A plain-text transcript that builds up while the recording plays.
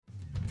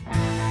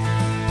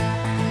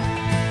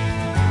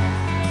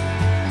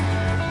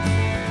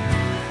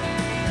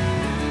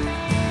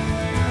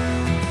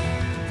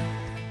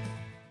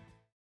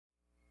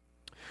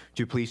Would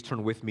you please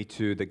turn with me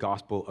to the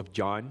Gospel of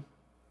John?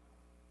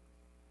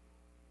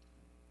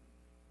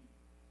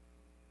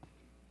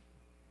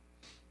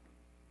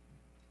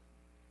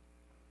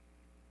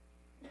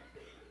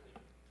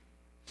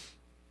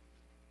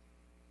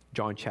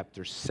 John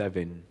chapter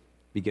 7,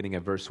 beginning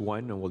at verse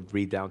 1, and we'll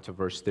read down to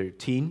verse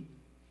 13.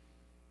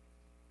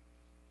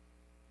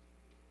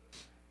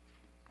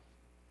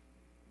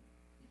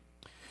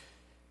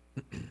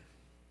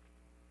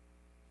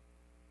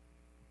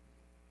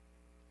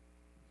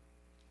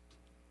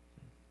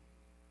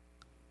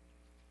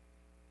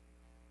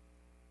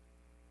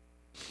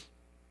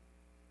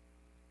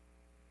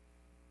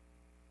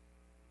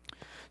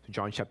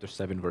 John chapter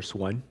 7, verse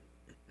 1.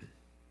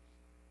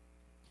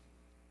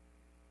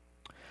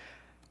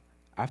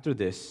 After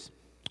this,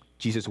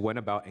 Jesus went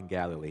about in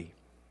Galilee.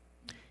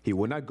 He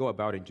would not go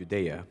about in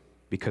Judea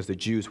because the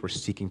Jews were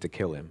seeking to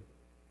kill him.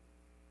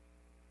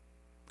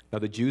 Now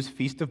the Jews'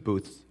 feast of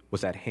booths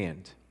was at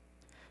hand.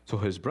 So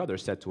his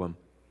brothers said to him,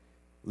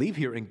 "Leave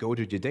here and go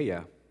to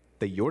Judea,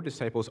 that your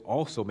disciples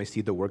also may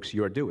see the works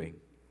you are doing.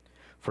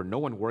 For no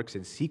one works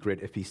in secret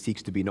if he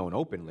seeks to be known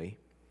openly.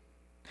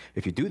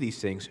 If you do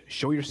these things,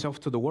 show yourself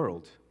to the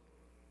world."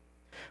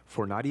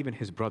 For not even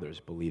his brothers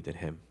believed in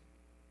him.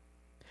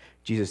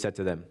 Jesus said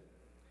to them,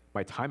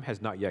 "My time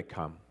has not yet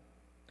come,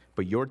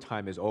 but your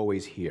time is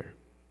always here.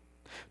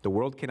 The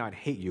world cannot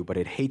hate you, but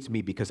it hates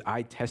me because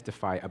I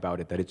testify about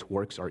it that its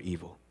works are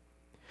evil.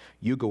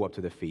 You go up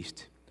to the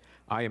feast.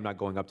 I am not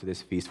going up to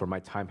this feast, for my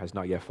time has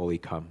not yet fully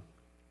come."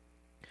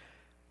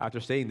 After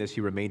saying this,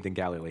 he remained in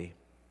Galilee.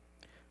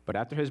 But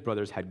after his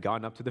brothers had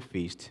gone up to the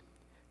feast,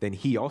 then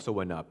he also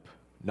went up,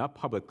 not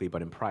publicly,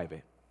 but in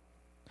private.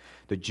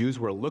 The Jews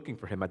were looking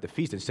for him at the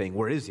feast and saying,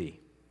 "Where is he?"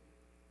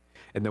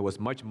 And there was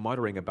much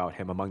muttering about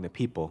him among the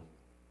people.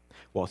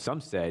 While some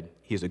said,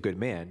 "He is a good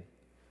man,"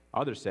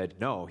 others said,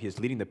 "No, he is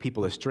leading the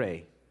people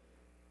astray."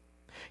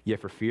 Yet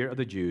for fear of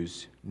the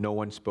Jews, no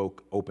one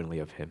spoke openly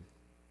of him.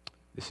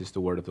 This is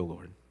the word of the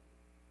Lord.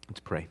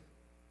 Let's pray.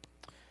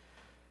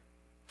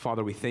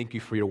 Father, we thank you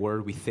for your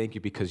word. We thank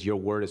you because your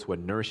word is what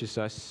nourishes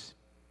us.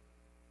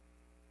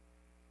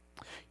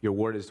 Your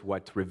word is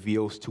what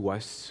reveals to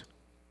us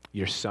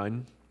your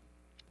Son.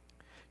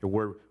 Your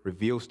word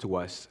reveals to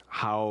us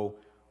how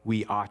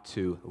we ought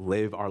to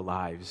live our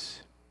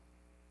lives.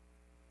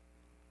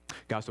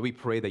 God, so we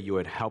pray that you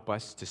would help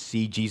us to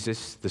see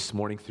Jesus this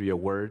morning through your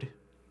word.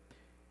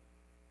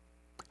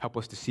 Help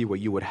us to see what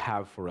you would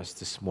have for us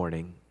this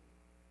morning.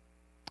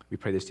 We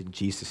pray this in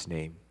Jesus'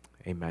 name.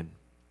 Amen.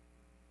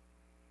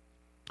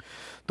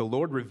 The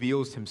Lord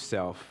reveals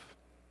himself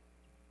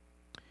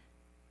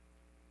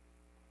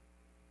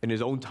in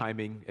his own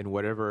timing in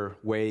whatever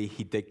way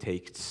he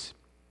dictates.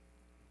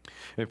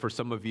 And for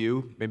some of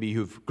you, maybe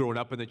you've grown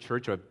up in the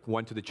church or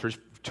went to the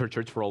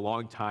church for a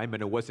long time,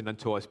 and it wasn't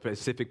until a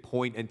specific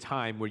point in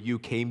time where you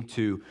came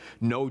to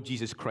know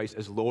Jesus Christ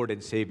as Lord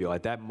and Savior.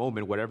 At that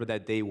moment, whatever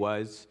that day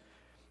was,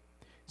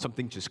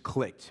 something just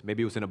clicked.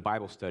 Maybe it was in a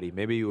Bible study.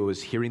 Maybe it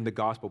was hearing the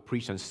gospel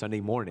preached on Sunday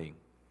morning.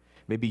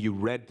 Maybe you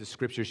read the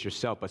scriptures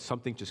yourself, but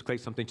something just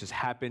clicked, something just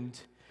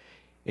happened,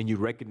 and you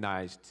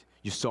recognized,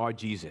 you saw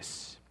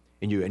Jesus,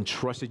 and you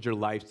entrusted your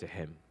life to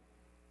him.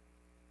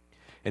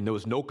 And there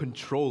was no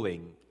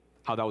controlling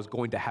how that was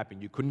going to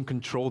happen. You couldn't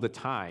control the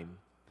time,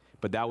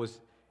 but that was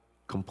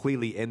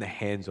completely in the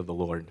hands of the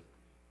Lord.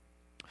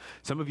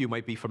 Some of you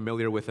might be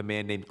familiar with a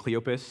man named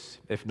Cleopas.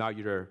 If not,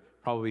 you're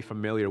probably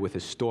familiar with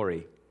his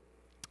story.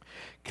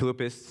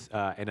 Cleopas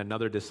and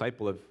another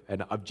disciple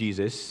of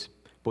Jesus,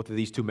 both of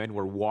these two men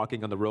were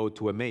walking on the road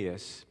to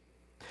Emmaus,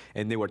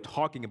 and they were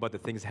talking about the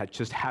things that had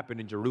just happened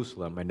in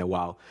Jerusalem. And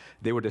while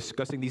they were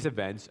discussing these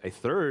events, a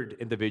third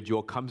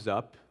individual comes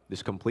up,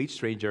 this complete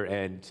stranger,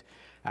 and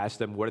asks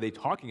them, what are they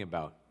talking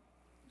about?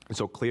 And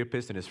so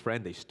Cleopas and his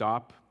friend, they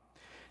stop,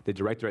 they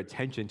direct their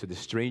attention to the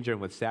stranger, and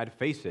with sad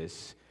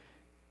faces,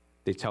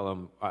 they tell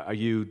him, "Are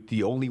you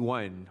the only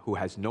one who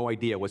has no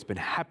idea what's been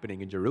happening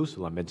in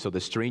Jerusalem?" And so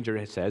the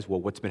stranger says, "Well,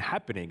 what's been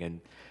happening?"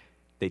 And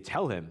they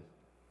tell him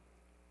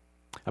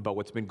about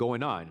what's been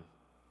going on,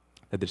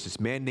 that there's this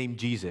man named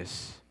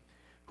Jesus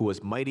who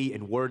was mighty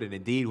in word and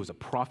in deed, who was a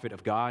prophet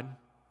of God.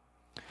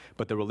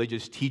 But the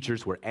religious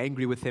teachers were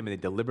angry with him, and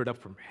they delivered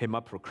him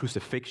up for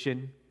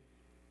crucifixion.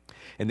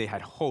 And they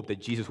had hoped that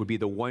Jesus would be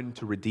the one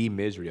to redeem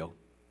Israel.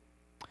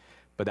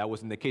 But that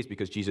wasn't the case,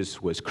 because Jesus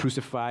was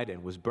crucified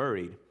and was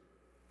buried.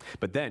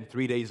 But then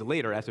 3 days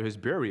later, after his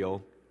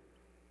burial,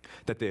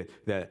 that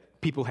the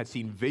people had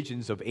seen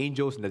visions of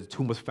angels, and that the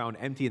tomb was found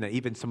empty, and that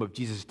even some of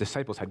Jesus'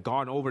 disciples had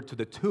gone over to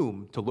the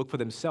tomb to look for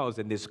themselves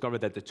and discovered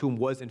that the tomb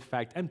was in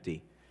fact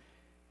empty.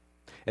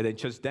 And then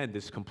just then,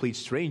 this complete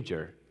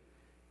stranger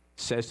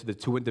says to the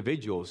two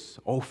individuals,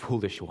 "Oh,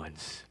 foolish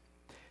ones,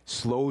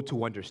 slow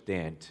to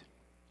understand.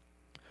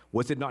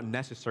 Was it not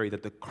necessary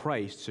that the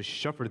Christ should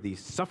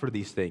suffer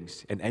these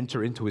things and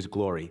enter into his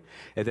glory?"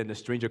 And then the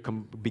stranger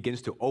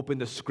begins to open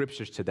the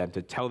scriptures to them,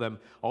 to tell them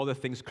all the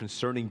things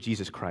concerning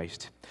Jesus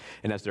Christ.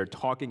 And as they're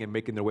talking and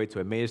making their way to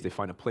Emmaus, they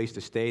find a place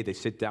to stay. They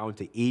sit down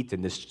to eat,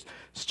 and this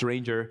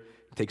stranger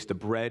takes the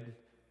bread,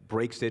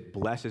 breaks it,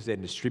 blesses it,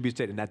 and distributes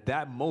it. And at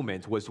that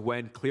moment was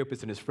when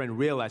Cleopas and his friend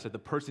realized that the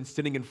person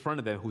sitting in front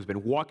of them, who's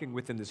been walking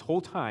with them this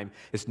whole time,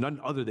 is none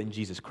other than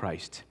Jesus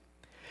Christ.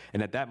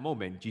 And at that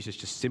moment, Jesus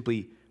just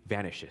simply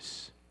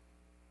vanishes.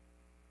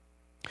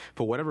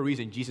 For whatever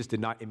reason, Jesus did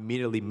not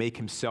immediately make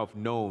himself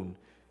known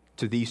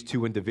to these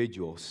two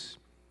individuals.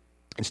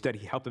 Instead,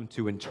 he helped them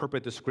to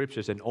interpret the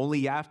scriptures, and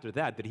only after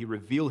that did he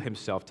reveal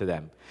himself to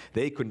them.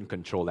 They couldn't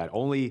control that.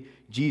 Only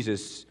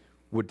Jesus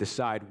would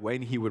decide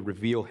when he would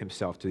reveal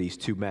himself to these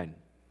two men.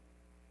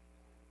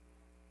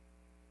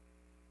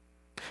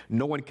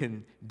 No one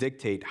can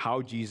dictate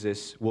how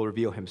Jesus will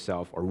reveal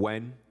himself or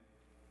when.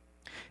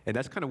 And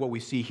that's kind of what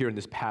we see here in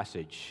this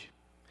passage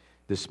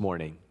this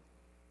morning.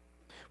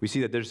 We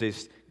see that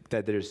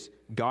there's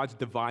God's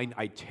divine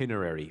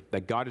itinerary,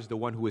 that God is the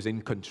one who is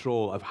in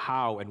control of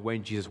how and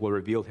when Jesus will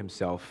reveal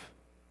himself.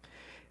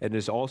 And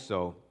there's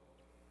also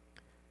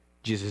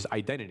Jesus'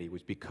 identity,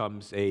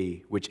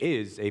 which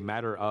is a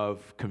matter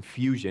of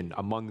confusion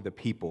among the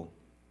people.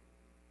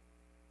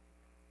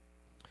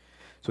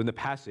 So in the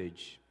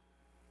passage,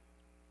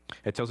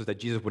 it tells us that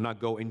Jesus would not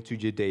go into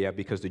Judea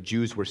because the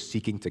Jews were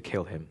seeking to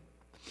kill him.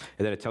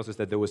 And then it tells us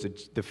that there was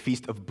the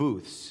Feast of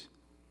Booths.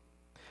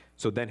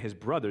 So then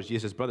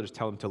Jesus' brothers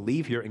tell him to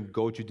leave here and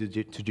go to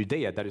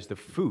Judea. That is the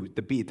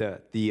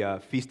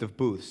Feast of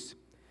Booths,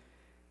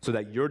 so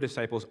that your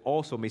disciples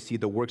also may see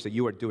the works that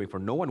you are doing. For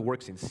no one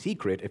works in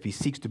secret if he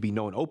seeks to be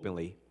known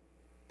openly.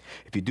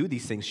 If you do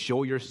these things,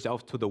 show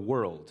yourself to the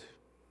world.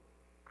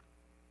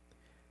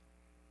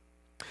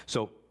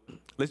 So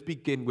let's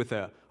begin with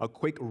a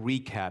quick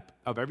recap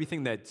of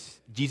everything that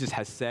Jesus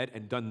has said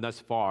and done thus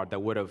far that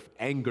would have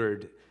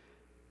angered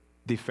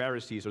the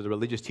Pharisees or the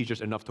religious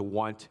teachers enough to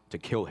want to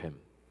kill him.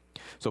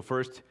 So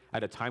first,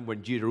 at a time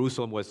when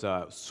Jerusalem was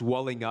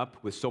swelling up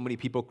with so many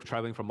people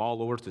traveling from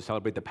all over to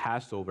celebrate the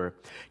Passover,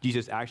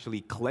 Jesus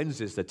actually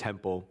cleanses the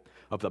temple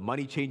of the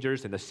money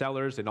changers and the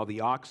sellers and all the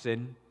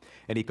oxen,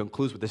 and he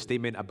concludes with a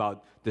statement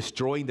about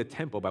destroying the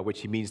temple, by which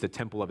he means the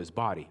temple of his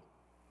body.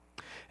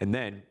 And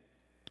then,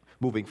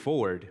 moving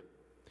forward,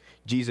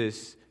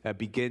 Jesus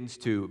begins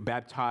to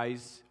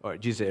baptize, or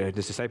his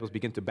disciples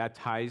begin to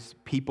baptize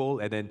people,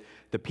 and then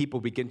the people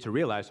begin to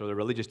realize, or the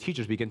religious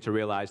teachers begin to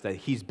realize, that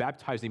he's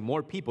baptizing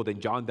more people than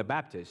John the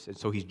Baptist, and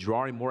so he's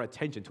drawing more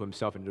attention to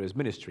himself and to his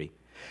ministry.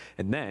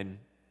 And then,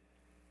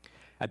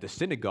 at the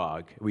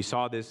synagogue, we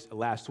saw this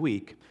last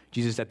week,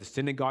 Jesus at the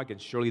synagogue,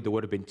 and surely there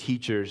would have been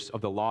teachers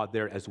of the law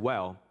there as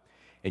well,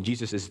 and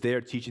Jesus is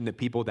there teaching the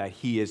people that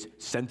he is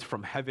sent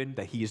from heaven,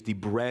 that he is the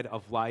bread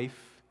of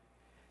life,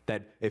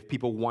 that if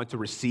people want to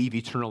receive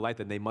eternal life,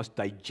 then they must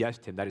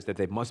digest him. That is, that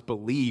they must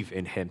believe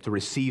in him to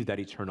receive that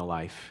eternal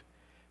life.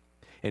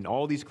 And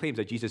all these claims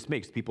that Jesus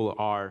makes, people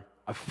are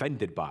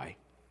offended by.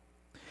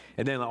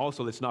 And then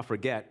also, let's not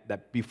forget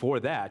that before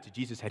that,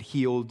 Jesus had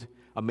healed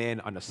a man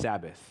on a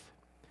Sabbath,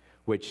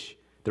 which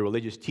the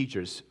religious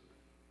teachers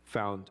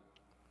found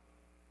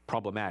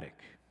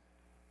problematic.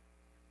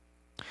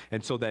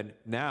 And so then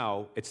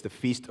now it's the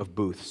Feast of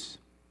Booths.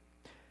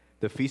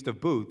 The Feast of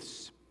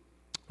Booths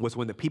was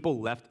when the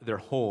people left their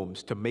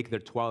homes to make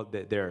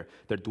their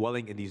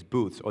dwelling in these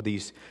booths, or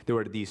there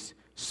were these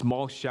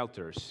small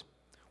shelters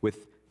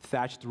with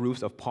thatched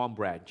roofs of palm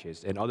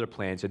branches and other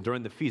plants. And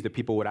during the feast, the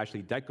people would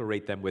actually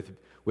decorate them with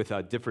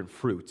different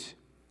fruit.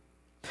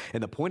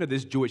 And the point of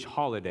this Jewish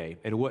holiday,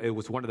 and it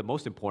was one of the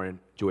most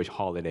important Jewish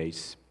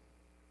holidays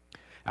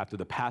after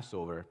the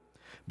Passover,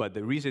 but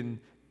the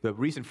reason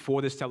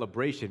for this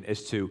celebration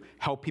is to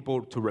help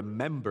people to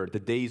remember the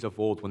days of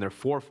old when their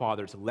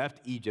forefathers left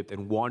Egypt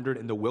and wandered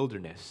in the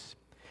wilderness,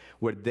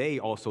 where they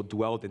also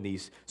dwelled in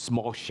these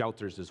small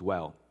shelters as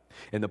well.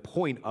 And the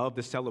point of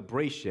the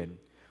celebration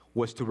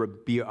was to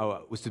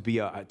be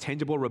a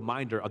tangible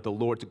reminder of the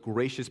Lord's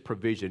gracious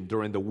provision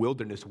during the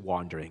wilderness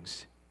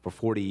wanderings for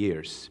 40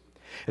 years.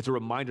 It's a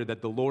reminder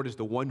that the Lord is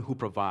the one who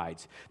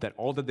provides, that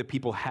all that the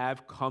people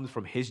have comes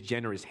from his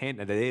generous hand,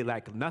 and that they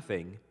lack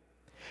nothing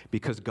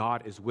because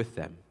God is with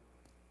them.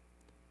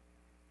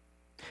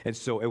 And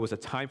so it was a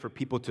time for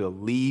people to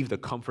leave the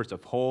comforts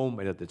of home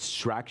and the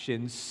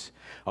distractions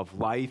of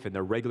life and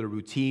their regular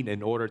routine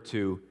in order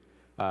to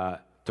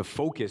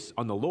focus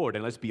on the Lord.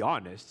 And let's be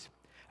honest,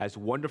 as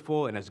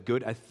wonderful and as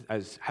good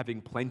as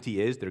having plenty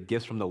is, they're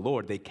gifts from the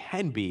Lord, they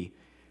can be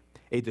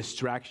a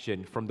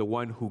distraction from the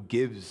one who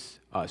gives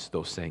us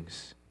those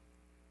things.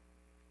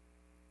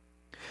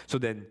 So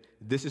then,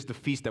 this is the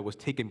feast that was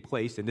taking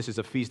place, and this is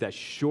a feast that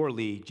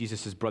surely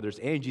Jesus' brothers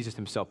and Jesus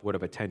himself would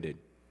have attended.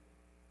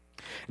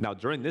 Now,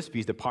 during this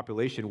feast, the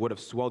population would have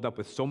swelled up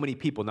with so many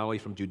people, not only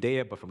from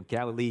Judea, but from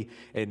Galilee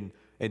and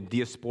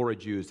diaspora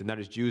Jews, and that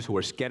is Jews who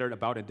were scattered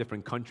about in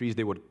different countries.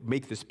 They would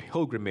make this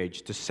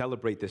pilgrimage to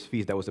celebrate this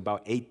feast that was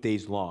about 8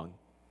 days long.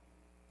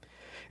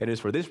 And it is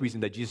for this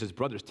reason that Jesus'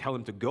 brothers tell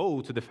him to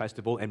go to the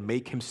festival and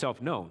make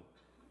himself known.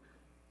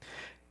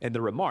 And the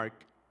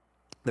remark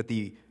that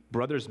the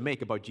brothers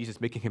make about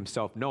Jesus making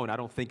himself known, I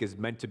don't think is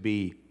meant to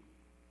be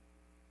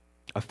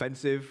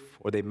offensive,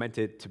 or they meant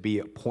it to be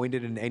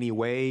pointed in any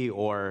way,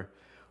 or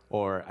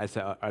or as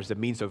a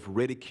means of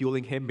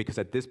ridiculing him, because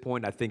at this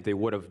point, I think they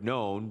would have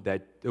known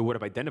that they would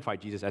have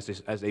identified Jesus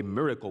as a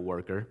miracle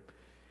worker.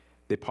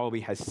 They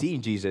probably had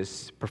seen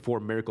Jesus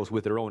perform miracles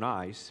with their own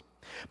eyes.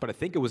 But I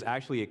think it was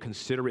actually a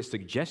considerate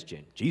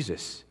suggestion.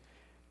 Jesus,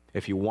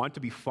 if you want to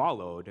be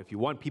followed, if you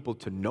want people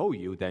to know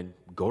you, then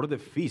go to the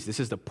feast. This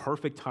is the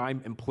perfect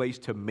time and place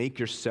to make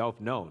yourself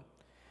known.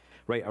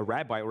 Right? A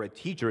rabbi or a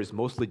teacher is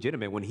most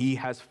legitimate when he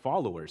has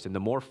followers, and the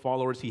more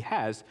followers he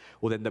has,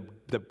 well, then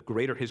the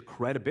greater his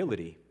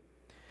credibility.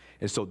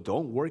 And so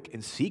don't work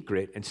in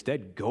secret.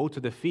 Instead, go to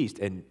the feast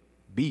and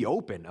be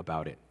open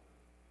about it.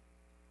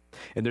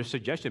 And their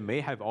suggestion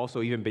may have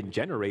also even been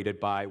generated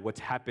by what's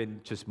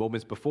happened just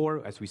moments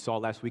before, as we saw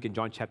last week in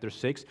John chapter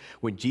 6,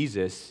 when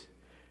Jesus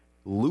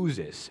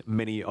loses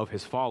many of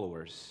his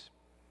followers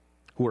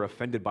who are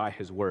offended by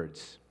his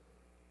words.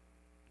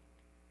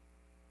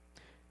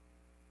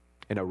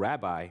 And a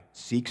rabbi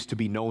seeks to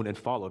be known and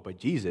followed, but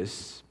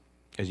Jesus,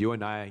 as you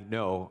and I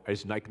know,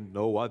 is like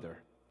no other.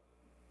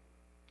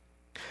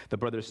 The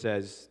brother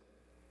says,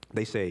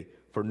 they say,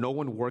 for no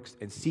one works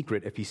in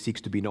secret if he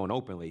seeks to be known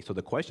openly. So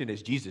the question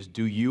is, Jesus,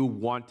 do you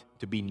want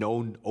to be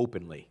known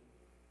openly?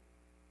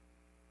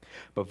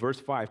 But verse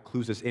 5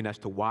 clues us in as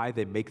to why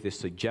they make this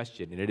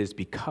suggestion, and it is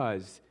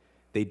because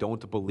they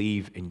don't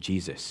believe in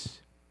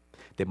Jesus.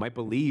 They might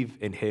believe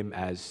in him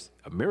as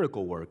a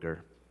miracle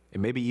worker,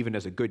 and maybe even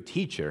as a good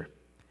teacher,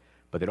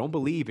 but they don't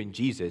believe in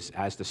Jesus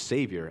as the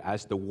Savior,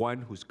 as the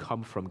one who's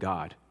come from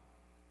God.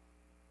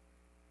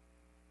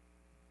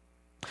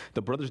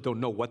 The brothers don't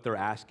know what they're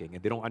asking,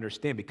 and they don't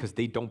understand because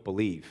they don't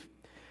believe.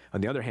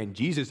 On the other hand,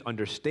 Jesus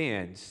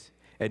understands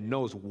and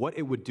knows what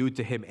it would do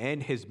to him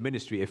and his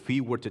ministry if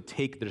he were to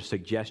take their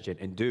suggestion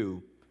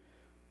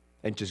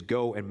and just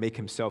go and make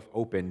himself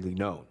openly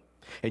known.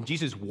 And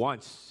Jesus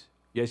wants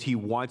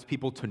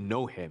people to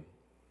know him,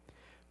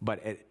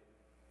 but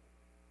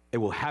it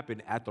will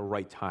happen at the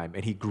right time,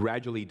 and he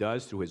gradually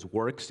does through his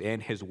works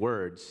and his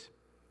words.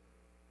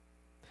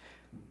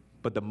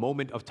 But the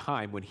moment of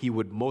time when he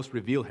would most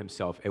reveal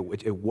himself,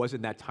 it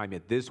wasn't that time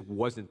yet. This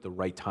wasn't the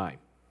right time.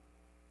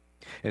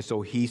 And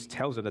so he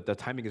tells them that the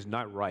timing is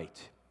not right.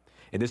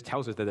 And this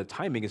tells us that the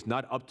timing is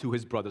not up to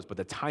his brothers, but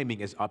the timing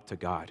is up to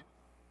God.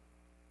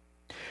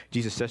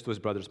 Jesus says to his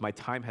brothers, my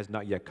time has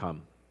not yet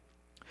come,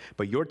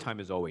 but your time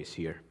is always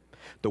here.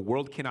 The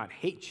world cannot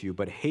hate you,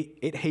 but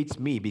it hates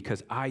me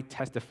because I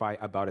testify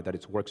about it that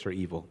its works are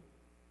evil.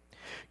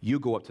 You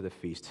go up to the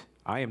feast.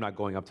 I am not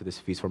going up to this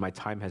feast, for my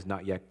time has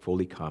not yet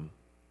fully come.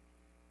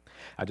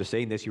 After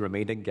saying this, he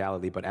remained in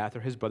Galilee, but after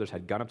his brothers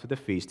had gone up to the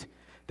feast,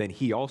 then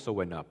he also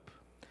went up,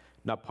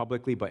 not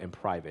publicly, but in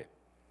private.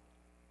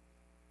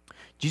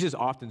 Jesus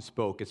often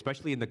spoke,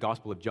 especially in the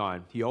Gospel of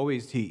John. He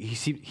always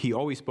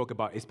spoke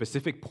about a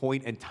specific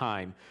point in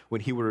time when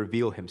he would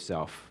reveal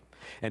himself.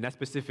 And that's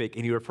specific,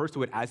 and he refers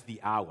to it as the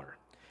hour.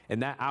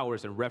 And that hour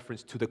is in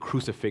reference to the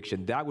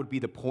crucifixion. That would be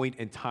the point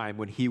in time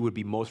when he would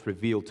be most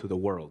revealed to the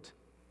world.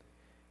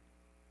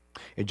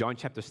 In John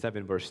chapter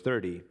 7, verse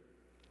 30,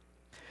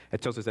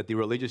 it tells us that the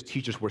religious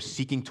teachers were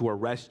seeking to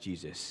arrest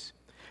Jesus,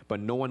 but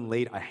no one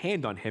laid a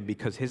hand on him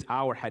because his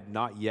hour had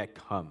not yet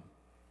come.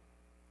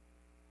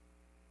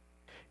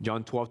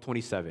 John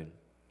 12:27,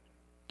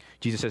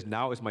 Jesus says,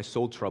 now is my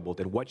soul troubled,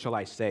 and what shall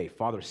I say?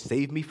 Father,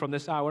 save me from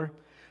this hour,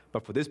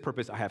 but for this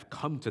purpose I have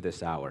come to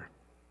this hour.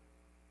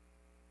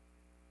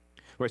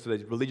 Right, so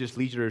the religious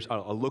leaders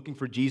are looking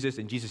for Jesus,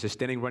 and Jesus is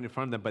standing right in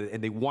front of them,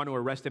 and they want to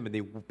arrest him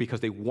because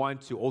they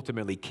want to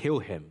ultimately kill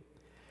him.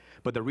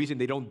 But the reason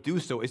they don't do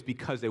so is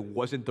because it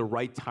wasn't the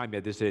right time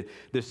yet. There's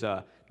this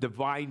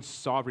divine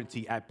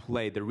sovereignty at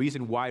play. The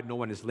reason why no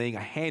one is laying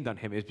a hand on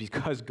him is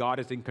because God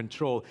is in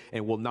control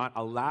and will not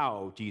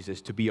allow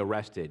Jesus to be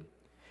arrested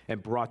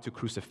and brought to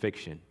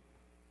crucifixion.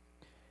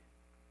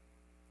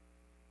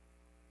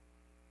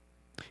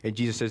 And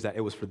Jesus says that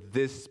it was for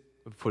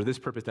this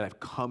purpose that I've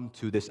come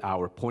to this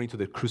hour, pointing to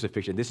the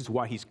crucifixion. This is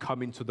why he's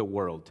come into the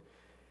world,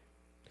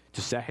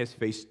 to set his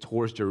face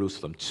towards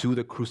Jerusalem, to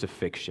the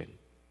crucifixion.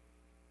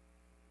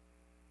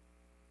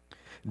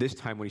 This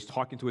time when he's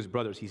talking to his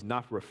brothers, he's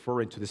not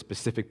referring to this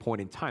specific point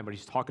in time, but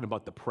he's talking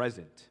about the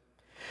present.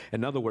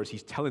 In other words,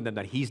 he's telling them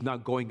that he's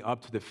not going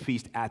up to the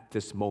feast at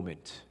this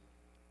moment.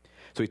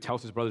 So he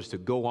tells his brothers to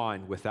go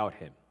on without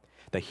him,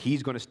 that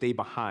he's going to stay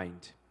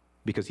behind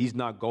because he's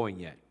not going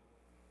yet.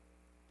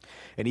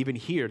 And even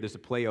here, there's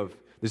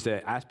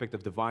an aspect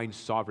of divine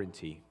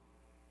sovereignty.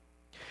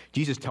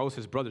 Jesus tells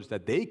his brothers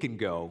that they can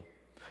go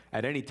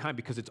at any time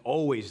because it's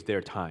always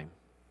their time.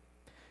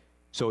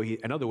 So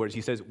in other words, he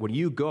says, when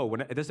you go,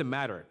 it doesn't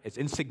matter. It's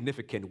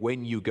insignificant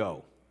when you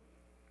go.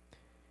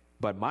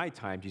 But my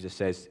time, Jesus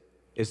says,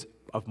 is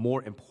of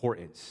more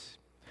importance.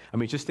 I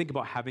mean, just think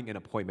about having an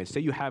appointment.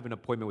 Say you have an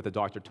appointment with a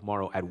doctor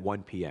tomorrow at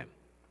 1 p.m.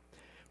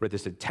 Right,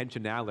 this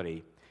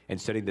intentionality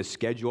and setting the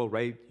schedule,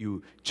 right?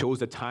 You chose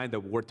the time that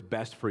worked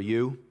best for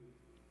you.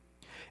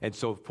 And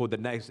so for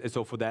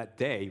that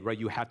day, right,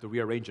 you have to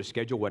rearrange your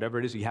schedule, whatever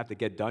it is you have to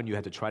get done. You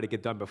have to try to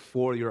get done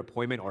before your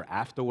appointment or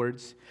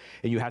afterwards.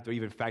 And you have to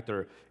even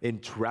factor in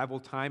travel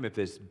time. If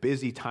it's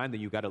busy time,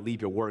 then you got to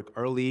leave your work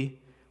early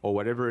or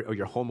whatever, or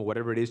your home or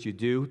whatever it is you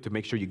do to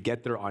make sure you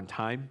get there on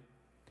time.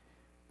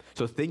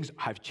 So things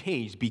have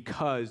changed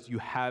because you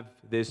have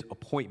this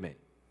appointment.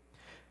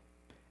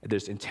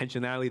 There's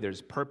intentionality,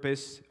 there's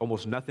purpose.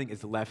 Almost nothing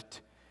is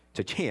left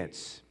to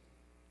chance.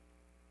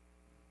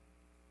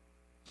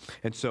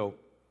 And so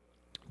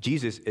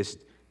Jesus is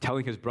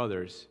telling his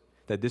brothers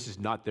that this is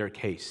not their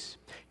case.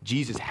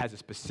 Jesus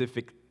has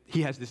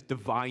he has this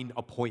divine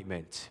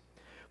appointment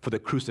for the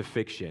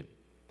crucifixion.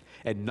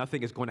 And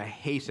nothing is going to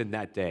hasten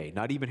that day,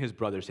 not even his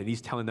brothers. And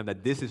he's telling them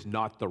that this is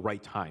not the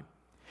right time.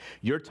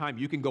 Your time,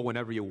 you can go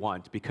whenever you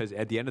want, because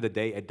at the end of the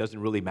day, it doesn't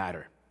really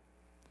matter.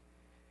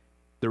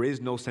 There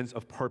is no sense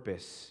of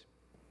purpose.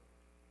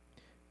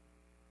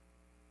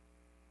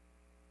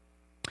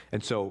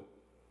 And so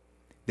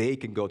they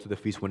can go to the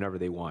feast whenever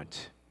they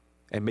want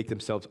and make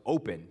themselves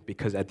open,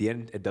 because at the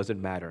end, it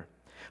doesn't matter.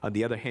 On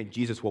the other hand,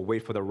 Jesus will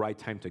wait for the right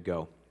time to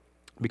go,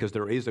 because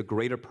there is a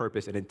greater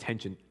purpose and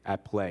intention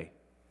at play.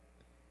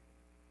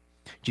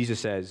 Jesus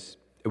says,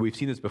 and we've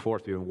seen this before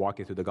if you've been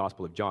walking through the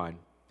Gospel of John.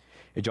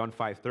 In John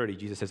 5:30,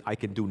 Jesus says, I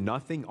can do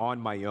nothing on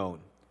my own.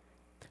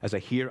 As I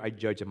hear, I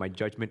judge, and my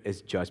judgment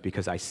is just,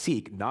 because I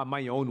seek not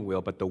my own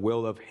will, but the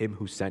will of him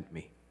who sent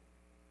me.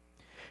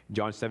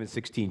 John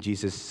 7:16,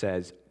 Jesus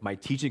says, my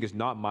teaching is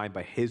not mine,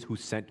 but his who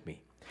sent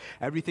me.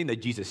 Everything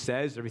that Jesus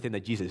says, everything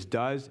that Jesus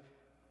does,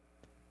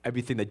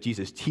 everything that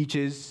Jesus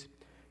teaches,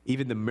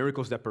 even the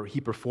miracles that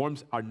he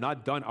performs are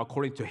not done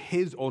according to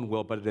his own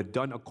will, but they're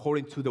done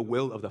according to the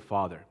will of the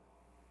Father.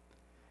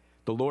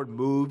 The Lord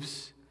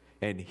moves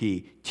and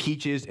he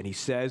teaches and he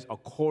says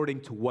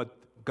according to what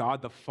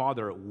God the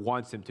Father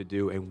wants him to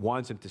do and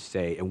wants him to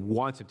say and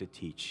wants him to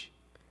teach.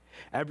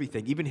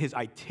 Everything, even his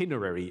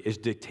itinerary, is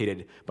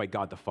dictated by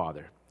God the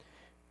Father.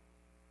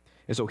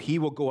 And so he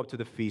will go up to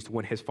the feast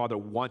when his Father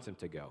wants him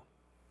to go,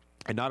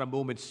 and not a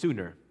moment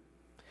sooner,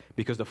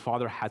 because the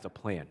Father has a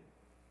plan.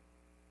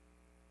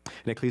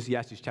 In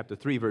Ecclesiastes chapter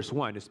 3, verse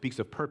 1, it speaks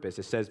of purpose.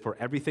 It says, for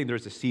everything there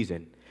is a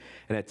season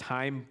and a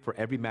time for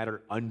every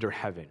matter under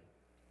heaven.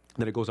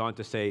 Then it goes on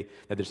to say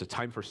that there's a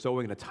time for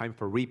sowing and a time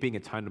for reaping, a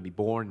time to be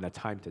born and a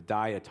time to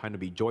die, a time to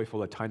be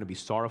joyful, a time to be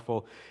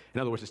sorrowful.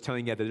 In other words, it's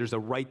telling you that there's a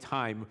right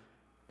time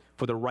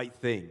for the right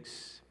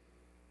things.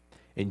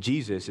 And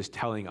Jesus is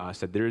telling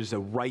us that there is a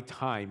right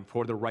time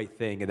for the right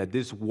thing, and that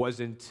this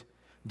wasn't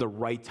the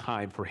right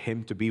time for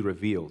him to be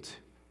revealed.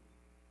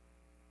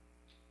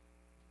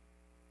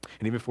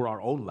 And even for our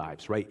own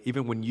lives, right?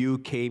 Even when you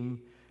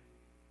came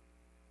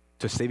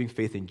to saving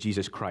faith in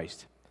Jesus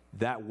Christ,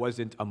 that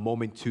wasn't a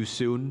moment too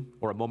soon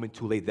or a moment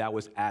too late. That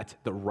was at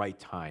the right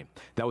time.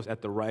 That was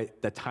at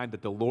the time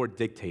that the Lord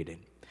dictated.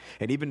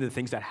 And even the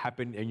things that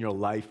happen in your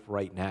life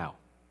right now,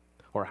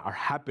 or are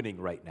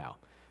happening right now,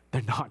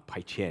 they're not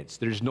by chance.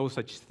 There's no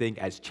such thing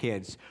as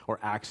chance or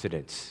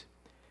accidents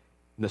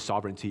in the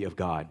sovereignty of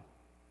God.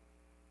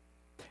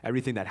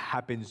 Everything that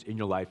happens in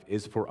your life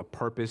is for a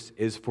purpose,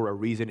 is for a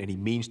reason, and he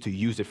means to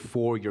use it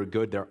for your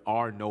good. There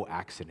are no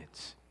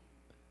accidents.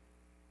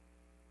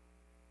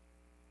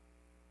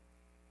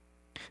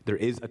 There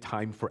is a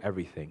time for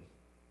everything.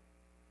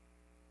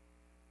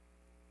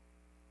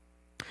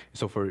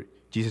 So for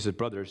Jesus'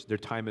 brothers, their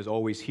time is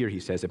always here, he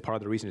says, and part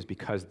of the reason is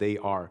because they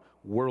are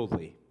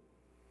worldly.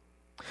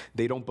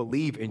 They don't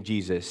believe in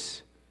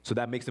Jesus, so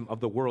that makes them of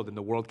the world, and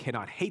the world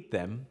cannot hate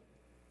them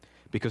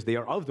because they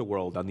are of the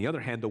world. On the other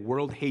hand, the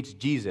world hates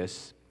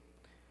Jesus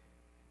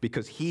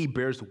because he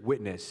bears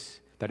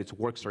witness that its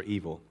works are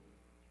evil.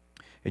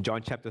 In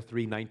John chapter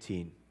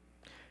 3:19,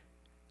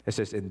 it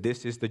says, and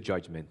this is the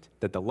judgment,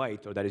 that the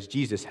light, or that is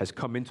Jesus, has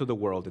come into the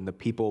world, and the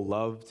people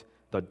loved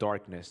the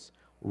darkness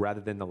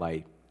rather than the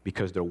light,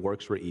 because their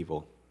works were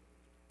evil.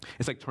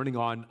 It's like turning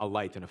on a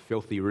light in a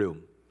filthy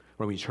room.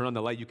 When you turn on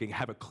the light, you can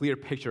have a clear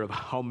picture of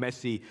how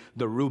messy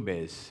the room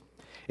is.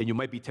 And you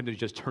might be tempted to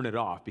just turn it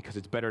off because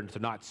it's better to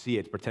not see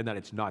it, pretend that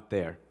it's not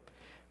there.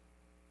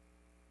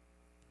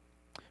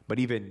 But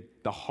even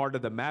the heart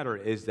of the matter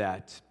is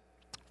that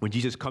when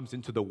Jesus comes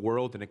into the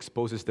world and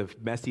exposes the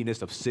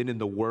messiness of sin in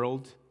the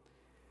world,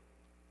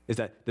 is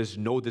that there's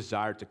no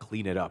desire to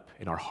clean it up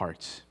in our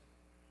hearts.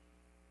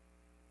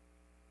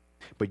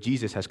 But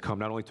Jesus has come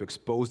not only to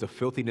expose the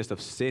filthiness of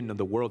sin in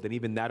the world and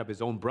even that of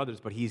his own brothers,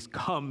 but he's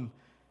come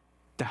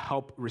to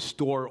help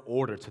restore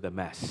order to the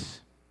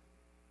mess.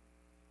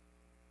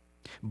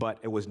 But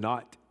it was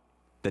not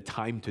the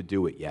time to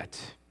do it yet.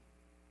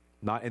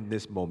 Not in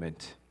this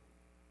moment.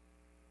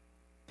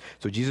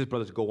 So Jesus'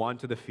 brothers go on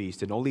to the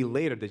feast, and only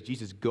later does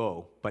Jesus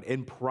go, but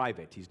in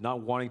private. He's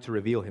not wanting to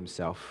reveal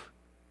himself.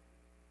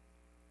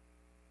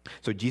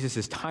 So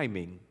Jesus'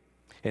 timing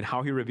and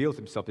how he reveals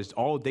himself is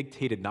all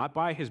dictated not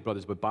by his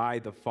brothers, but by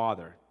the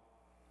Father.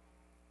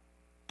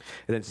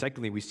 And then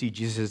secondly, we see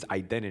Jesus'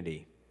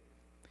 identity,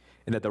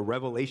 and that the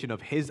revelation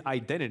of his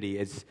identity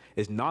is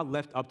not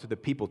left up to the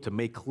people to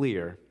make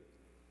clear,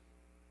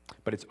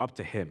 but it's up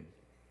to him.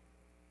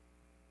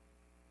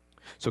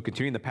 So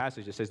continuing the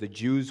passage, it says the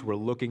Jews were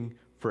looking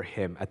for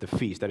him at the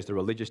feast, that is the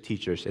religious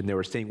teachers, and they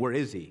were saying, "Where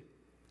is he?"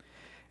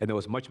 And there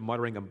was much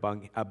muttering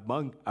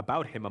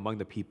about him among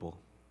the people.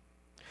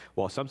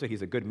 While some said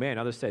he's a good man,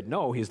 others said,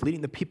 "No, he's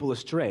leading the people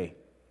astray."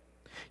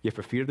 Yet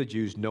for fear of the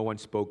Jews, no one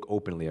spoke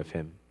openly of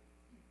him.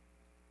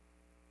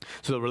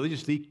 So the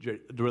religious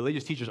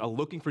teachers are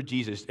looking for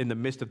Jesus in the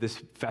midst of this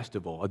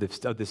festival, of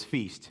this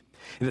feast.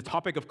 And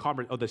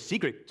the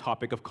secret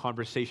topic of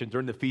conversation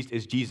during the feast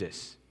is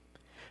Jesus.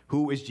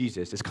 Who is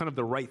Jesus? It's kind of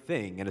the right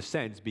thing in a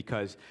sense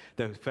because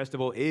the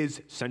festival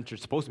is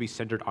supposed to be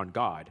centered on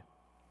God.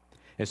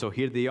 And so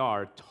here they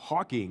are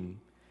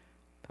talking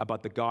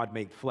about the God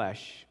made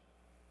flesh,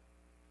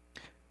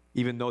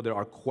 even though there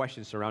are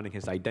questions surrounding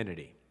his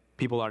identity.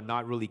 People are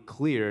not really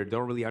clear,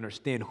 don't really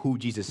understand who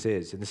Jesus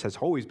is, and this has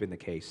always been the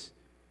case.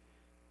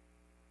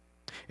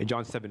 In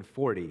John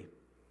 7:40,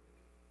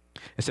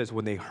 it says,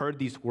 when they heard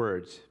these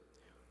words,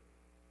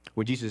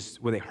 when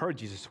they heard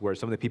Jesus' words,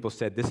 some of the people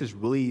said, "This is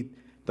really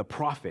the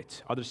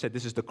prophet." Others said,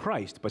 "This is the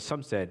Christ." But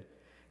some said,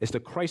 "Is the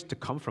Christ to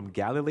come from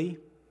Galilee?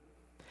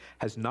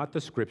 Has not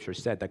the scripture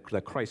said that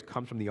the Christ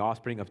comes from the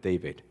offspring of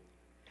David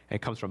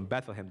and comes from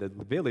Bethlehem, the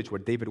village where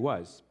David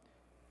was?"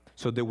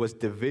 So there was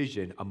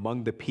division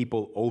among the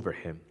people over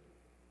him.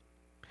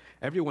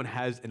 Everyone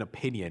has an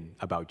opinion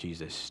about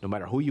Jesus. No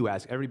matter who you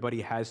ask,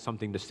 everybody has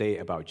something to say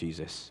about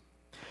Jesus.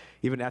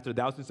 Even after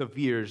thousands of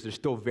years, there's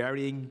still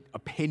varying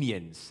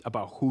opinions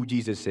about who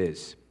Jesus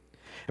is.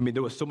 I mean,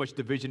 there was so much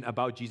division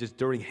about Jesus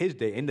during his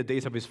day, in the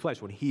days of his flesh,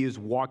 when he is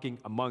walking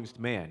amongst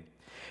man.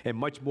 And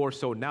much more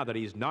so now that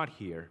he is not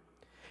here.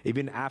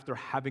 Even after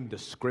having the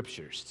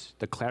scriptures,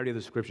 the clarity of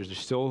the scriptures, there's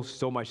still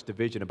so much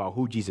division about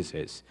who Jesus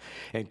is.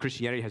 And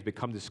Christianity has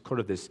become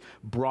this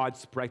broad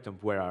spectrum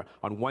where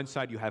on one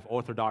side you have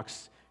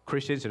Orthodox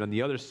Christians, and on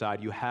the other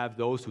side you have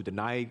those who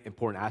deny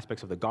important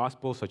aspects of the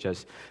gospel, such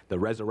as the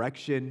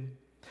resurrection,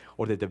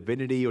 or the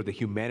divinity or the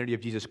humanity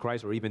of Jesus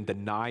Christ, or even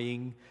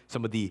denying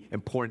some of the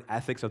important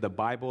ethics of the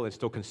Bible and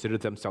still consider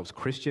themselves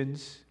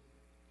Christians.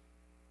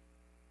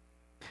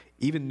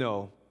 Even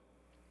though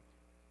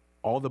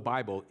all the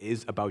Bible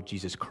is about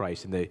Jesus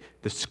Christ, and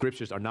the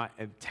scriptures are not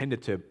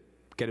intended to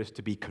get us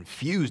to be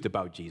confused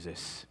about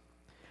Jesus,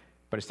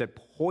 but instead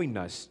point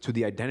us to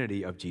the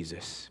identity of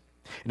Jesus.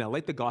 And I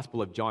like the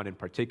Gospel of John in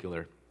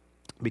particular,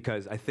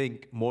 because I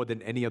think more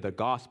than any other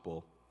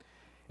gospel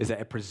is that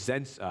it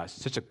presents us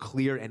such a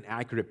clear and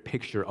accurate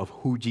picture of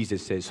who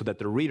Jesus is, so that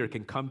the reader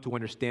can come to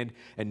understand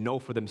and know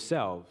for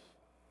themselves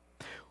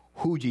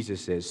who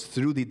Jesus is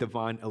through the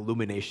divine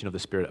illumination of the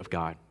Spirit of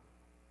God.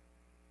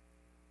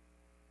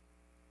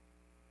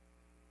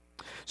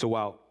 So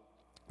while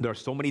there are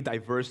so many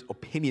diverse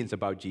opinions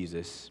about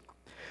Jesus,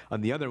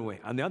 on the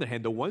other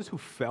hand, the ones who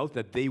felt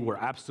that they were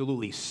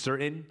absolutely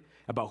certain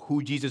about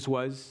who Jesus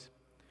was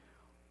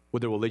were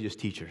the religious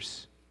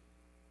teachers.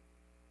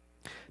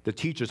 The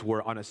teachers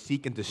were on a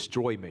seek and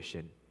destroy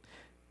mission.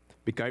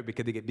 Because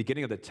the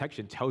beginning of the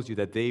section tells you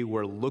that they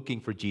were looking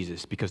for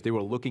Jesus because they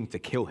were looking to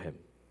kill him.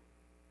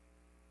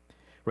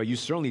 Right? You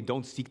certainly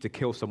don't seek to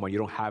kill someone you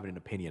don't have an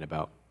opinion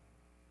about.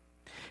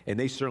 And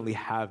they certainly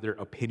have their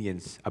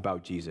opinions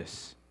about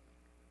Jesus.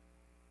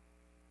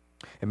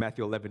 In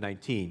Matthew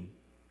 11:19,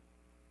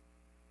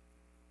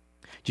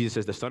 Jesus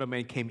says, "The Son of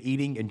Man came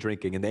eating and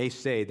drinking," and they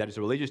say, that as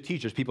religious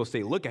teachers, people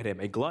say, "Look at him,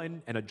 a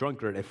glutton and a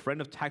drunkard, a friend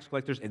of tax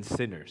collectors and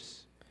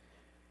sinners."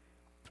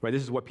 Right?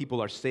 This is what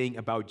people are saying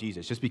about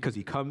Jesus. Just because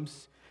he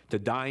comes to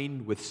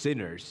dine with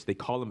sinners, they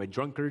call him a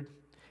drunkard,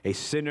 a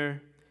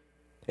sinner,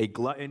 a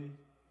glutton.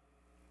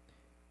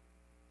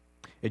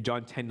 In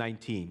John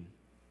 10:19,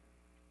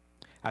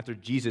 after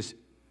Jesus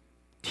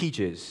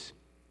teaches,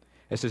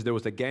 it says, "There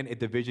was again a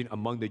division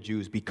among the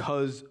Jews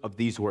because of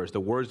these words," the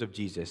words of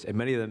Jesus. "And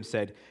many of them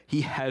said,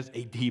 'He has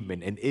a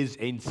demon and is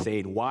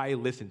insane. Why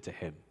listen to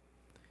him?'"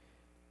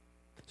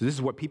 So this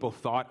is what people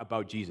thought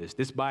about Jesus.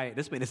 This man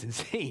is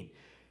insane.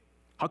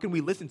 How can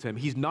we listen to him?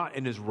 He's not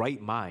in his right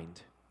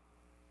mind.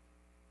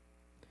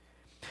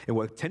 And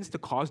what tends to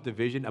cause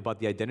division about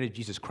the identity of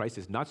Jesus Christ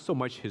is not so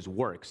much his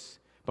works,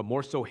 but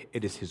more so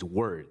it is his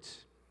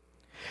words.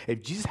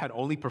 If Jesus had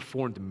only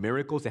performed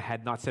miracles and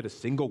had not said a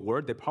single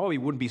word, there probably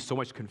wouldn't be so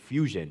much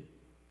confusion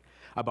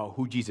about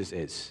who Jesus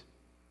is.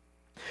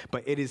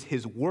 But it is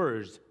his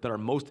words that are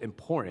most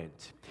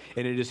important,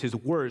 and it is his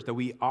words that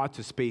we ought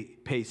to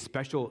pay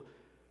special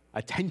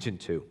attention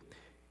to.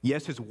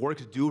 Yes, his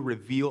works do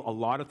reveal a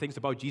lot of things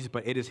about Jesus,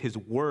 but it is his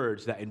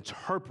words that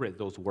interpret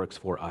those works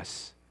for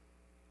us.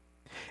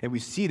 And we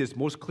see this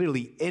most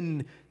clearly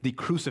in the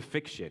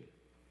crucifixion.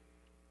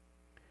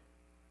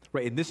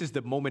 Right, and this is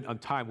the moment on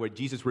time where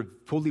Jesus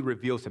fully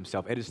reveals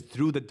himself. It is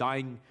through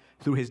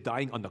his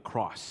dying on the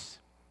cross.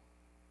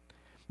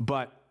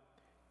 But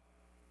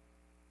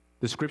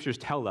the scriptures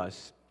tell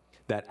us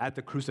that at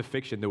the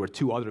crucifixion, there were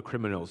two other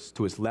criminals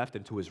to his left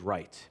and to his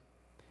right.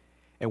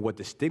 And what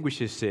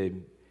distinguishes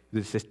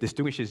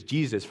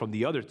Jesus from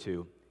the other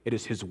two, it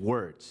is his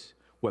words.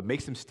 What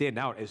makes him stand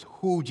out is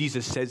who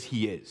Jesus says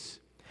he is.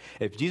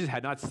 If Jesus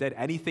had not said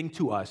anything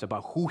to us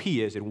about who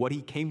he is and what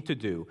he came to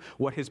do,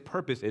 what his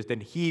purpose is,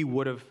 then he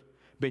would have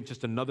been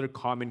just another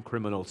common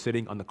criminal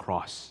sitting on the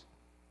cross.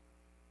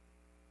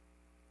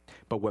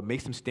 But what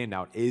makes him stand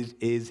out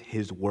is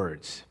his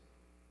words.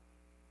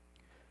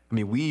 I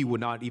mean, we would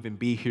not even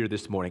be here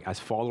this morning as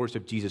followers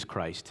of Jesus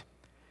Christ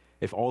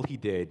if all he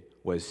did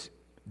was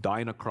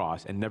die on a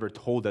cross and never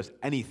told us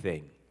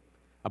anything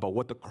about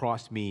what the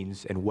cross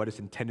means and what it's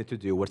intended to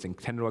do, what it's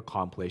intended to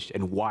accomplish,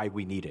 and why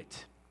we need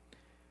it.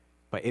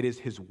 But it is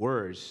his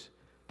words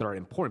that are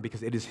important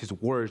because it is his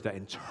words that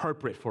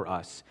interpret for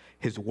us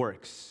his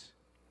works.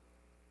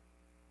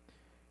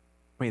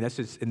 I mean, that's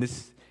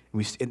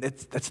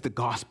the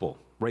gospel,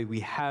 right?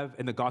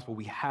 In the gospel,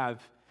 we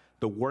have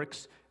the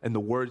works and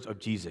the words of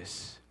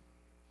Jesus.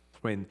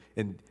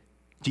 And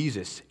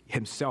Jesus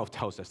himself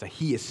tells us that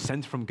he is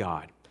sent from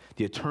God,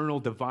 the eternal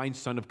divine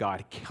Son of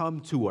God, come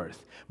to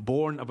earth,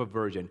 born of a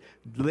virgin,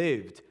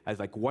 lived as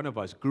like one of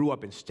us, grew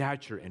up in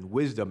stature and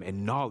wisdom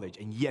and knowledge,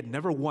 and yet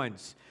never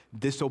once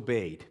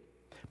disobeyed,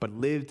 but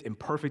lived in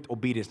perfect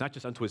obedience, not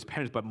just unto his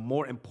parents, but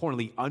more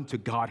importantly, unto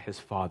God his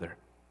Father.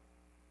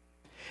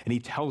 And he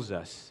tells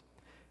us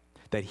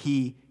that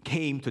he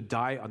came to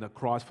die on the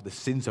cross for the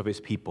sins of his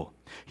people.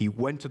 He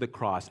went to the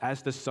cross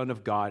as the Son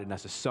of God and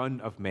as the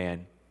Son of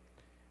Man,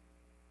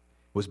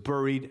 was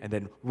buried and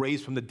then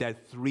raised from the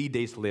dead 3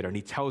 days later. And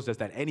he tells us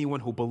that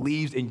anyone who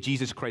believes in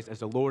Jesus Christ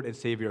as the Lord and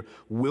Savior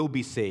will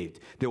be saved.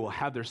 They will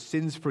have their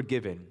sins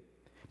forgiven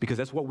because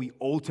that's what we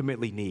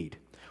ultimately need,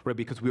 right?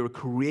 Because we were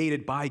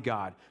created by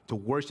God to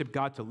worship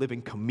God, to live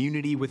in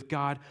community with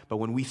God. But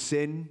when we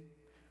sin,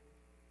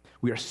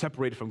 we are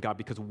separated from God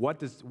because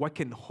what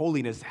can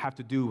holiness have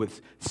to do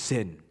with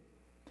sin?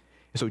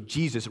 And so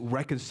Jesus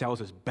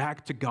reconciles us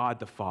back to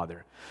God the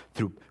Father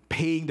through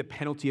paying the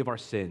penalty of our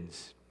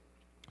sins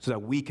so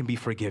that we can be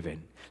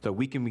forgiven, so that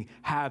we can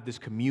have this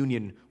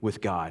communion with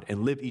God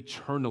and live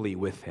eternally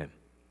with him.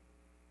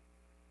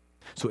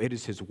 So it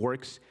is his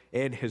works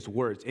and his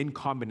words in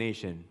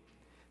combination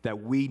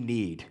that we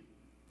need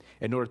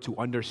in order to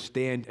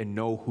understand and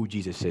know who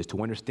Jesus is,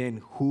 to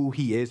understand who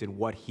he is and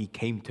what he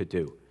came to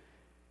do.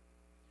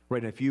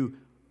 Right, and if you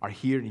are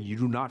here and you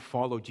do not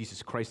follow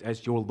Jesus Christ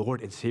as your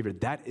Lord and Savior,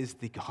 that is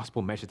the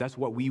gospel message. That's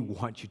what we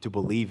want you to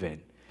believe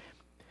in.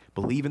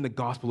 Believe in the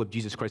gospel of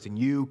Jesus Christ, and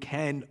you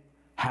can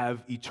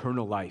have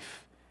eternal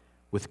life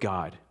with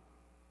God.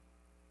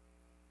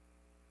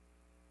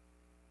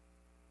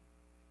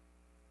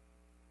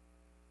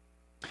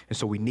 And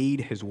so we need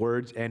his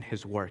words and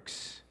his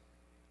works.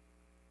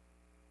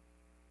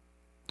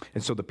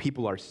 And so the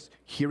people are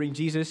hearing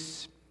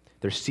Jesus,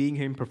 they're seeing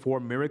him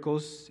perform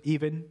miracles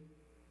even,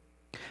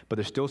 but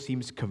there still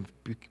seems to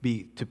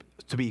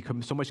be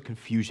so much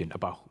confusion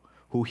about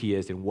who he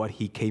is and what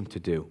he came to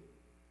do.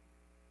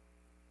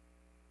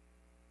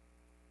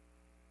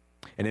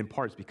 And in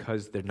part, it's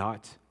because they're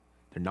not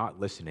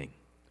listening.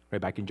 Right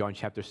back in John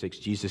chapter 6,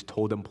 Jesus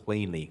told them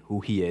plainly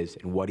who he is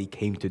and what he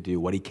came to do,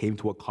 what he came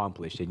to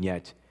accomplish, and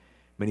yet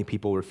many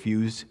people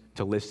refused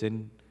to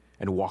listen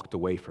and walked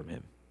away from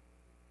him.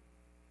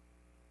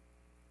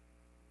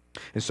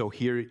 And so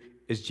here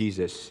is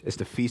Jesus. It's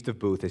the Feast of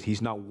Booths, as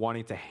he's not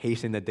wanting to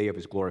hasten the day of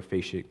his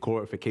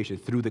glorification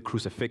through the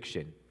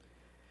crucifixion,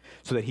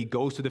 so that he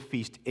goes to the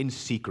feast in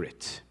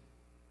secret.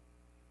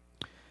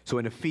 So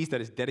in a feast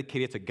that is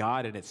dedicated to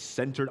God and it's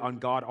centered on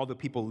God, all the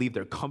people leave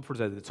their comforts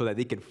so that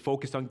they can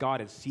focus on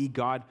God and see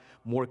God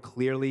more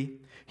clearly.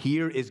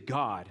 Here is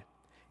God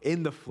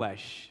in the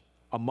flesh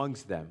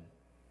amongst them,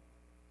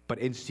 but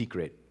in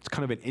secret. It's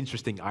kind of an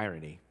interesting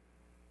irony.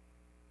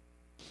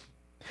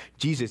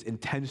 Jesus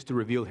intends to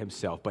reveal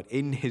himself, but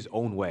in his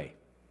own way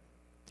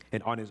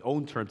and on his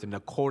own terms and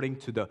according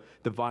to the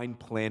divine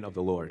plan of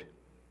the Lord.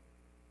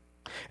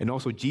 And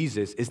also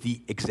Jesus is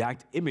the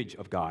exact image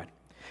of God.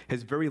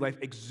 His very life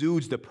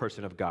exudes the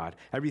person of God.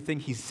 Everything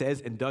he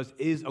says and does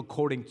is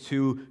according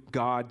to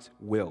God's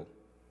will.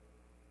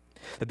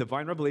 The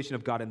divine revelation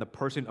of God in the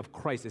person of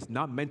Christ is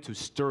not meant to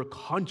stir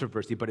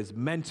controversy, but is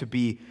meant to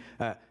be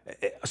a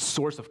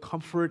source of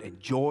comfort and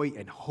joy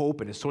and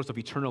hope and a source of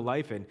eternal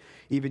life. And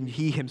even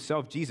he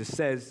himself, Jesus,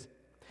 says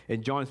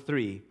in John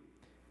 3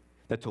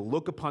 that to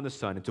look upon the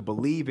Son and to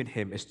believe in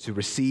him is to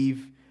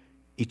receive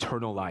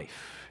eternal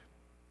life.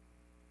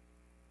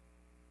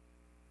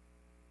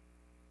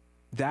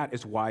 That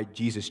is why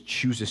Jesus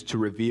chooses to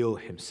reveal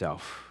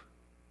himself.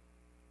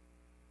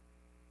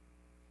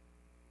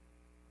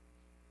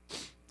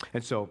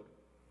 And so,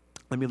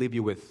 let me leave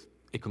you with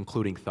a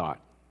concluding thought.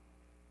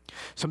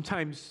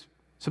 Sometimes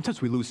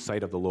we lose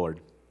sight of the Lord.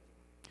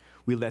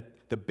 We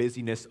let the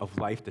busyness of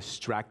life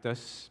distract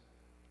us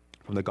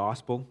from the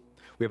gospel.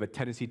 We have a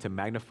tendency to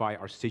magnify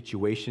our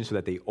situation so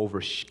that they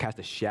cast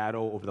a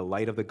shadow over the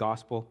light of the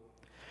gospel.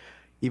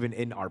 Even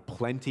in our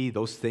plenty,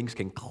 those things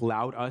can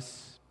cloud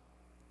us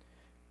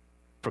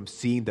from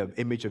seeing the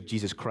image of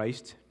Jesus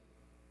Christ.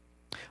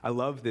 I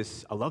love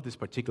this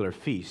particular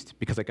feast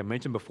because, like I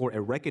mentioned before, it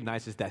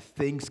recognizes that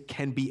things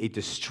can be a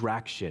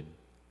distraction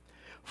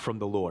from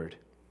the Lord.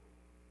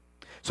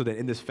 So that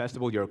in this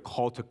festival, you're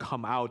called to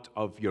come out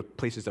of your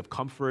places of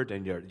comfort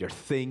and your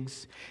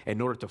things in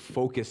order to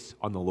focus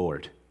on the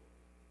Lord.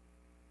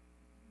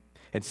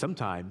 And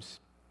sometimes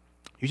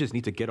you just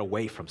need to get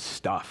away from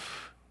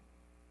stuff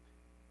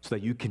so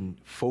that you can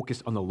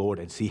focus on the Lord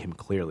and see him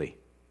clearly.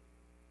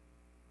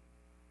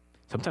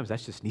 Sometimes that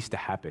just needs to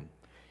happen.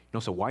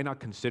 So why not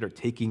consider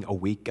taking a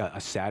week,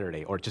 a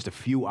Saturday, or just a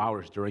few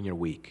hours during your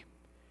week,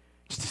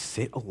 just to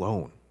sit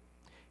alone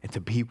and to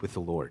be with the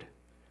Lord.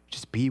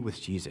 Just be with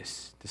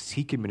Jesus, to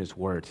seek him in his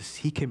word, to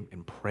seek him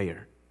in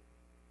prayer.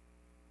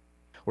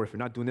 Or if you're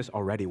not doing this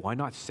already, why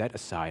not set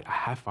aside a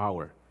half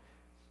hour,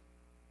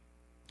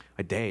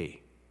 a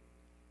day?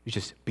 You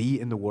just be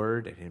in the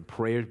word and in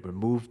prayer,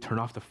 turn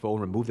off the phone,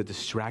 remove the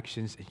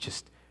distractions, and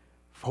just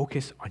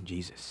focus on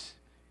Jesus.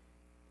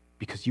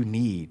 Because you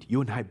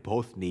and I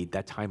both need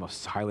that time of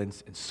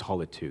silence and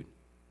solitude.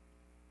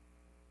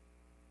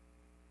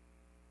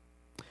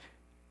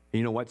 And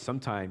you know what?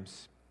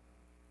 Sometimes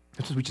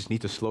we just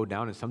need to slow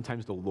down, and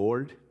sometimes the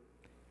Lord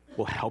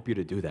will help you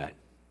to do that.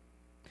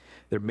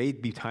 There may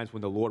be times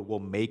when the Lord will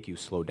make you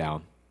slow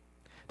down.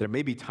 There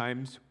may be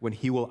times when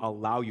he will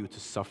allow you to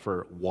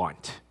suffer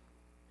want.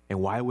 And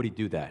why would he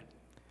do that?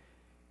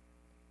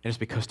 And it's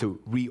because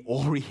to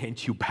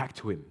reorient you back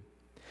to him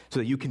so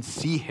that you can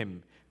see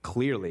him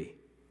clearly.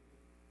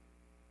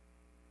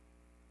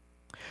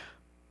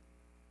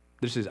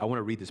 I want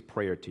to read this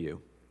prayer to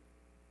you.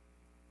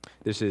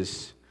 This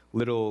is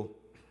little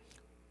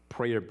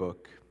prayer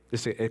book.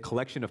 It's a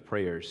collection of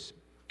prayers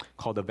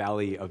called the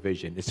Valley of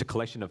Vision. It's a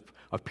collection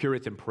of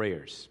Puritan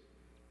prayers.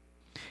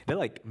 They're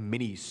like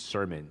mini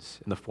sermons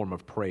in the form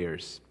of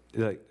prayers.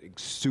 They're like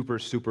super,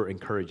 super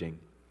encouraging.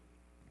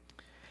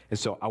 And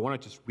so I want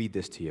to just read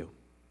this to you.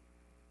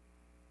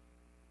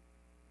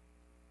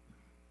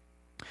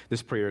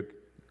 This prayer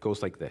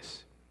goes like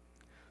this.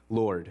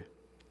 Lord,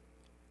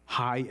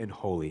 high and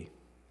holy,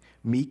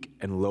 meek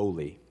and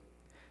lowly,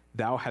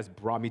 thou hast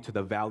brought me to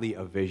the valley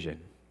of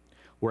vision,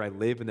 where I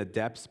live in the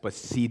depths but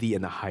see thee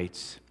in the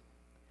heights.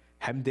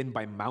 Hemmed in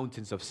by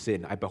mountains of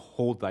sin, I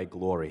behold thy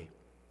glory.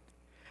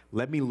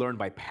 Let me learn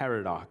by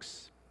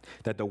paradox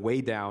that the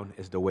way down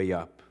is the way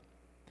up,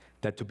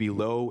 that to be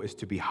low is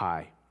to be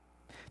high,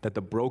 that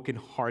the broken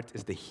heart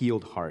is the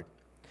healed heart,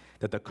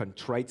 that the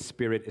contrite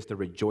spirit is the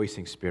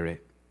rejoicing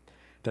spirit,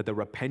 that the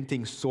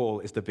repenting soul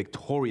is the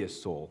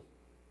victorious soul,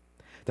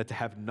 that to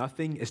have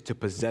nothing is to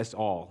possess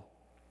all,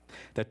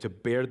 that to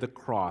bear the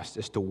cross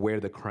is to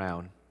wear the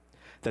crown,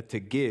 that to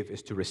give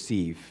is to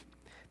receive,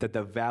 that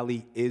the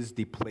valley is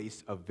the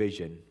place of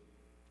vision.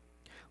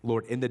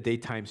 Lord, in the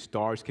daytime,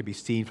 stars can be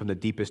seen from the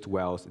deepest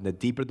wells, and the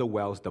deeper the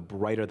wells, the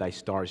brighter thy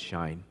stars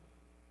shine.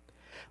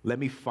 Let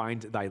me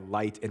find thy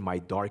light in my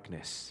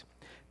darkness,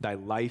 thy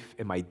life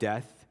in my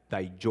death,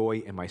 thy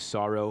joy in my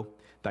sorrow,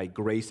 thy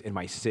grace in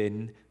my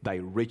sin, thy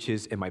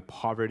riches in my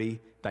poverty,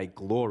 thy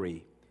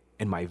glory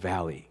in my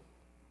valley.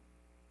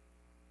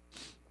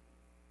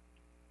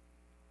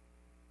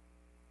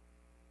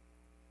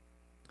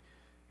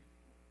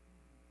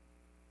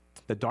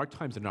 The dark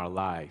times in our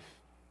life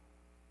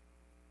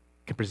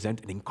can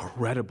present an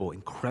incredible,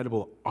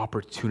 incredible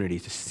opportunity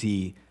to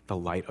see the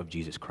light of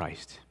Jesus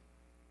Christ.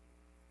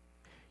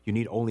 You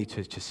need only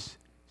to just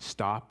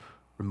stop,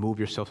 remove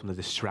yourself from the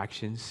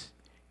distractions,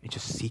 and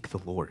just seek the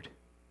Lord.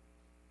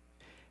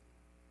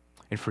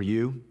 And for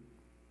you,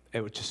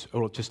 it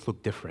will just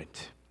look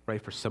different,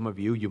 right? For some of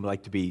you, you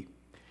like to be,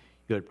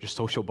 you're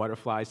social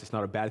butterflies. It's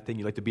not a bad thing.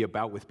 You like to be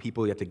about with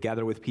people. You have to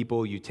gather with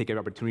people. You take every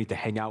opportunity to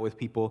hang out with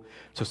people.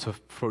 So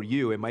for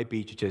you, it might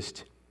be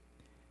just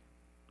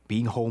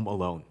being home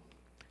alone,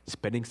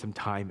 spending some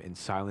time in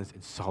silence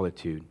and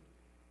solitude.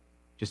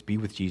 Just be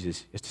with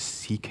Jesus, just to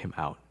seek him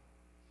out.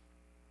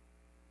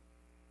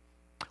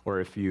 Or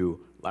if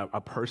you,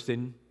 a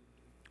person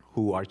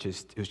who's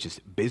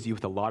just busy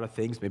with a lot of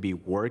things, maybe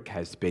work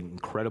has been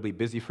incredibly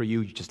busy for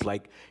you, you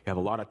have a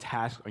lot of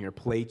tasks on your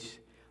plate,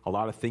 a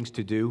lot of things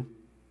to do.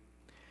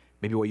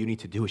 Maybe what you need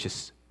to do is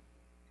just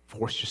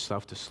force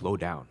yourself to slow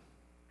down.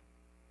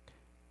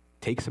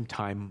 Take some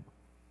time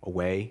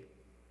away,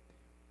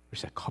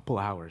 just a couple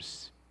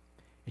hours,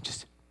 and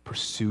just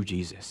pursue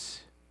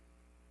Jesus.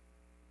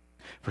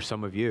 For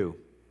some of you,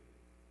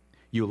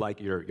 you're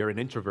an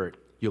introvert.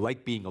 You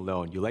like being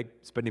alone. You like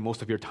spending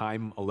most of your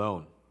time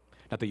alone.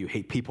 Not that you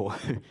hate people,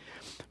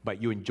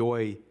 but you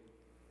enjoy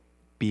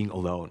being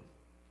alone.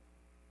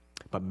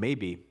 But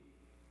maybe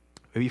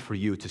for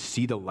you to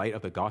see the light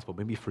of the gospel,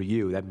 maybe for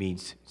you that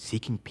means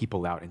seeking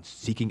people out and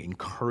seeking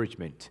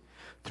encouragement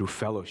through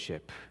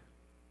fellowship,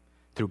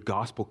 through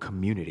gospel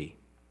community.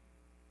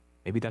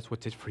 Maybe that's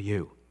what's it for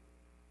you.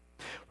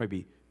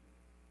 Maybe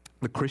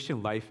the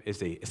Christian life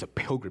is a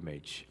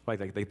pilgrimage, right?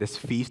 Like this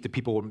feast, the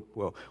people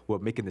were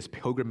making this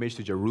pilgrimage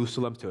to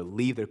Jerusalem to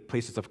leave their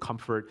places of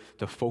comfort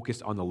to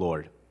focus on the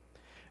Lord.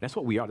 And that's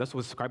what we are. That's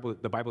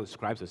what the Bible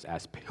describes us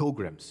as,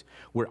 pilgrims.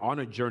 We're on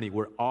a journey.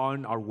 We're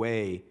on our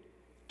way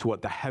to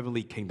the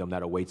heavenly kingdom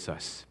that awaits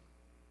us.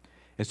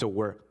 And so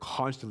we're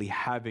constantly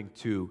having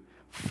to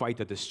fight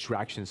the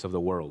distractions of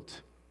the world.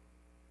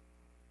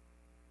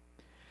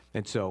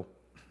 And so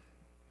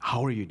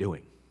How are you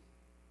doing?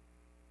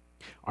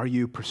 Are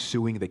you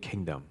pursuing the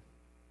kingdom?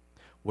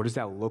 What does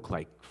that look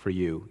like for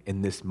you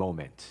in this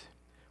moment?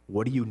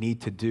 What do you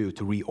need to do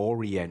to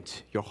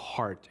reorient your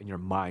heart and your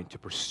mind to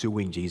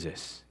pursuing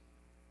Jesus?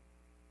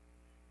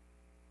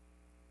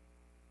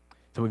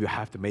 Some of you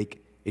have to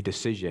make a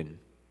decision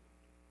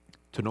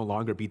to no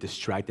longer be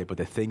distracted by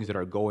the things that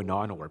are going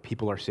on or what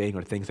people are saying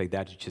or things like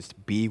that, to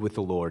just be with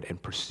the Lord and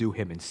pursue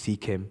him and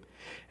seek him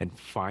and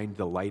find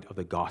the light of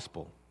the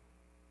gospel.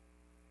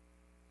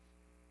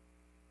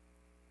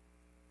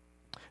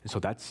 And so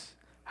that's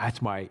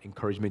my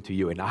encouragement to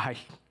you. And I'm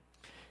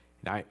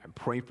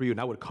praying for you,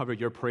 and I would cover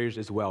your prayers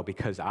as well,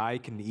 because I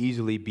can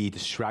easily be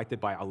distracted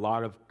by a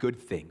lot of good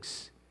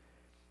things,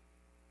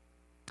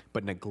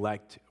 but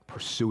neglect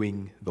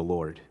pursuing the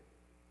Lord.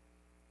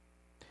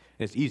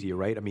 And it's easier,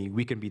 right? I mean,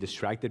 we can be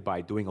distracted by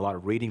doing a lot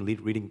of reading,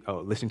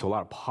 listening to a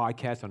lot of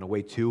podcasts on the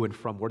way to and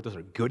from work. Those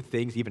are good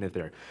things, even if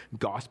they're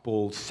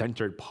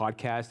gospel-centered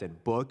podcasts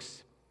and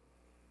books.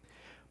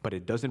 But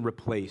it doesn't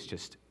replace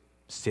just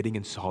sitting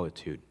in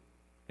solitude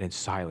and in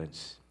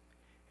silence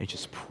and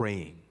just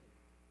praying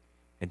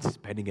and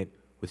spending it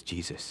with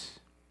Jesus.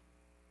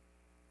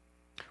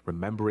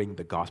 Remembering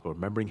the gospel,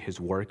 remembering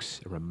his works,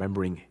 and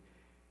remembering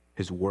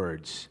his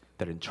words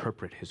that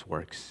interpret his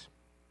works.